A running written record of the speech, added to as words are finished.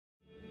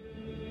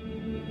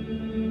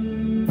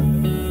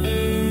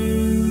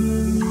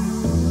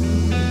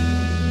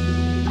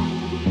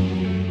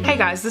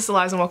guys, this is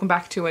Eliza and welcome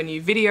back to a new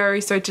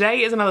video. So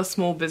today is another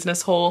small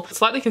business haul. It's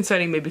slightly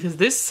concerning me because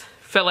this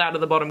fell out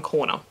of the bottom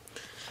corner.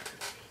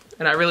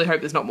 And I really hope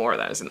there's not more of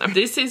those in there.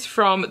 This is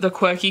from the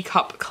Quirky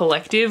Cup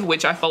Collective,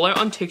 which I follow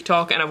on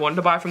TikTok and I wanted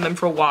to buy from them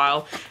for a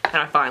while and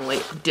I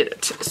finally did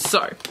it.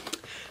 So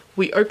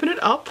we open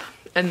it up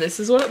and this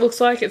is what it looks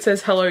like. It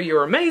says, "Hello,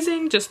 you're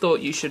amazing. Just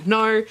thought you should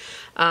know."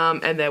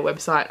 And their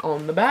website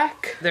on the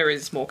back. There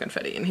is more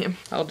confetti in here.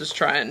 I'll just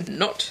try and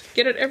not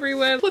get it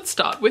everywhere. Let's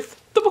start with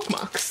the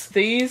bookmarks.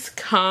 These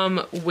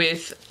come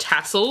with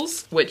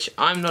tassels, which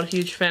I'm not a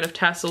huge fan of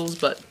tassels,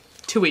 but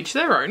to each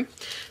their own.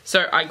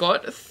 So I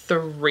got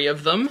 3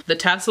 of them. The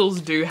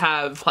tassels do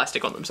have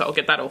plastic on them, so I'll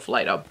get that off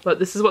later. But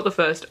this is what the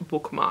first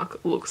bookmark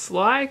looks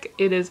like.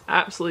 It is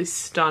absolutely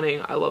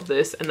stunning. I love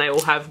this. And they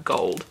all have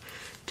gold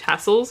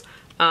tassels.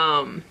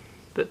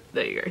 But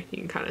there you go. You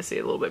can kind of see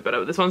it a little bit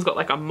better. This one's got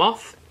like a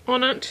moth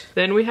on it.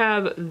 Then we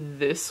have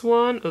this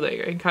one. Oh, there you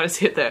go. You can kind of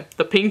see it there.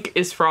 The pink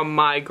is from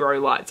my grow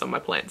lights on my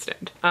plant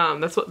stand.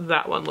 That's what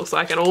that one looks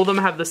like. And all of them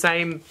have the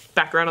same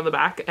background on the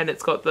back and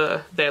it's got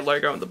their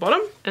logo on the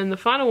bottom. And the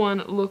final one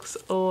looks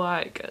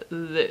like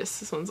this.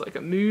 This one's like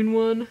a moon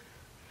one.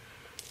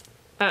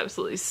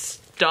 Absolutely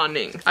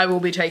stunning. I will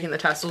be taking the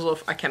tassels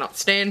off. I cannot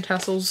stand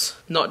tassels.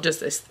 Not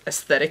just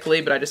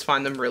aesthetically, but I just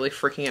find them really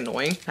freaking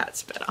annoying.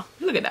 That's better.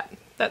 Look at that.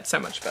 That's so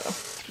much better.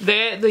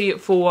 They're the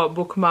 4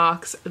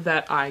 bookmarks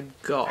that I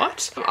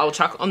got. I'll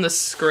chuck on the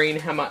screen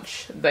how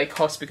much they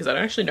cost because I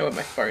don't actually know where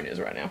my phone is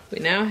right now. We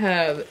now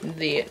have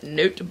the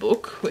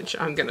notebook, which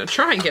I'm gonna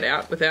try and get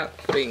out without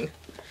putting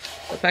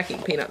the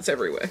packing peanuts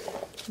everywhere.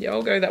 Yeah,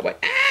 I'll go that way.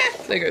 Ah,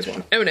 there goes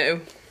one. Oh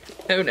no.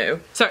 Oh no.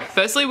 So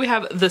firstly we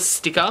have the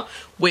sticker,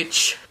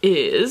 which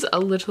is a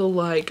little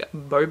like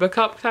boba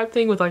cup type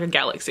thing with like a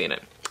galaxy in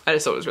it. I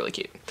just thought it was really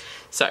cute.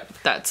 So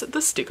that's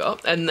the sticker.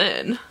 And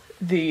then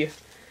the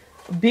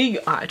big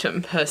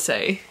item per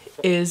se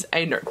is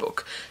a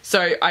notebook.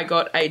 So I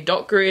got a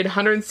dot grid,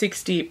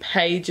 160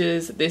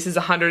 pages. This is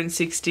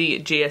 160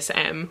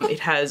 GSM.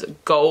 It has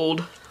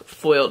gold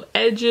foiled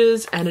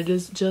edges and it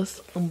is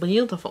just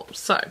beautiful.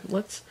 So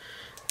let's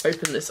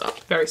open this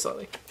up very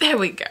slowly. There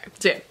we go.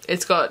 So yeah,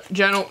 it's got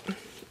journal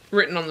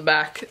written on the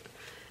back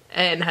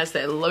and has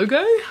their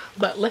logo,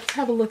 but let's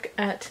have a look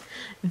at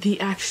the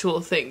actual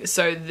thing.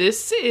 So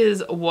this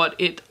is what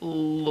it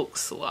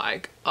looks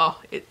like.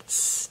 Oh,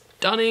 it's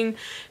stunning.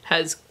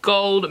 Has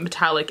gold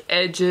metallic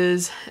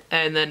edges,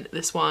 and then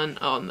this one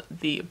on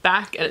the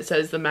back, and it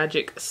says the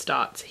magic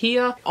starts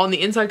here. On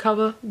the inside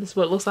cover, this is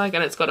what it looks like,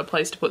 and it's got a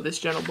place to put "This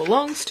journal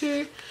belongs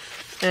to."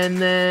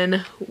 And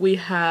then we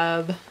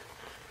have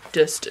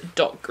just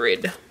dot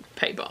grid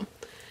paper.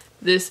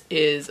 This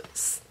is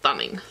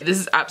stunning. This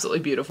is absolutely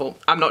beautiful.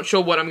 I'm not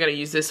sure what I'm going to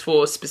use this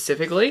for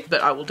specifically,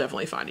 but I will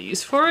definitely find a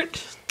use for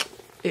it.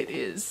 It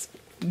is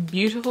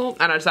beautiful.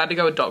 And I decided to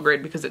go with dot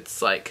grid because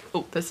it's like,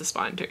 oh, there's the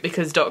spine too.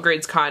 Because dot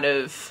grid's kind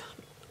of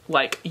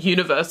like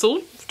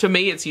universal. To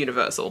me, it's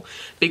universal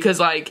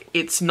because like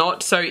it's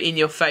not so in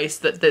your face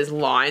that there's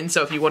lines.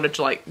 So if you wanted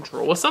to like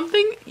draw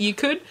something, you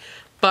could,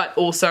 but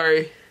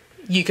also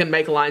you can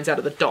make lines out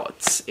of the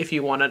dots if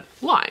you want it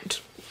lined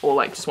or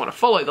like just want to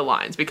follow the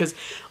lines, because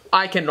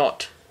I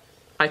cannot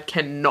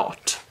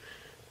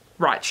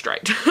write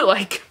straight.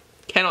 Like,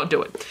 cannot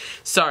do it.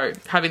 So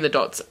having the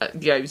dots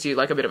gives you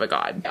like a bit of a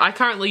guide. I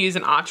currently use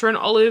an Archer and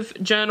Olive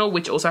journal,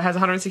 which also has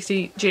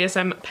 160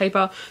 GSM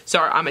paper.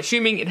 So I'm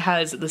assuming it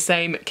has the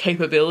same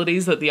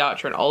capabilities that the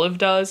Archer and Olive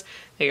does.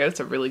 There you go, that's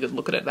a really good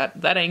look at it.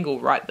 That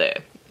angle right there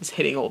is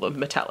hitting all the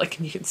metallic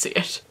and you can see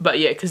it. But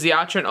yeah, because the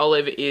Archer and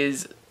Olive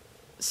is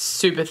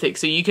super thick,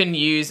 so you can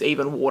use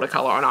even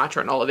watercolor on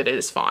Archer and Olive, it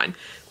is fine.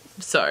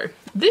 So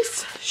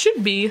this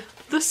should be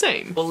the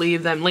same. We'll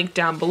leave them linked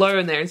down below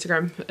in their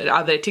Instagram,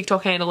 their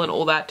TikTok handle and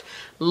all that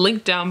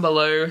linked down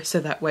below, so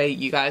that way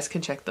you guys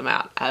can check them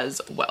out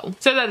as well.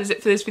 So that is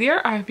it for this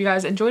video. I hope you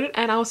guys enjoyed it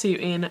and I'll see you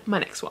in my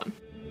next one.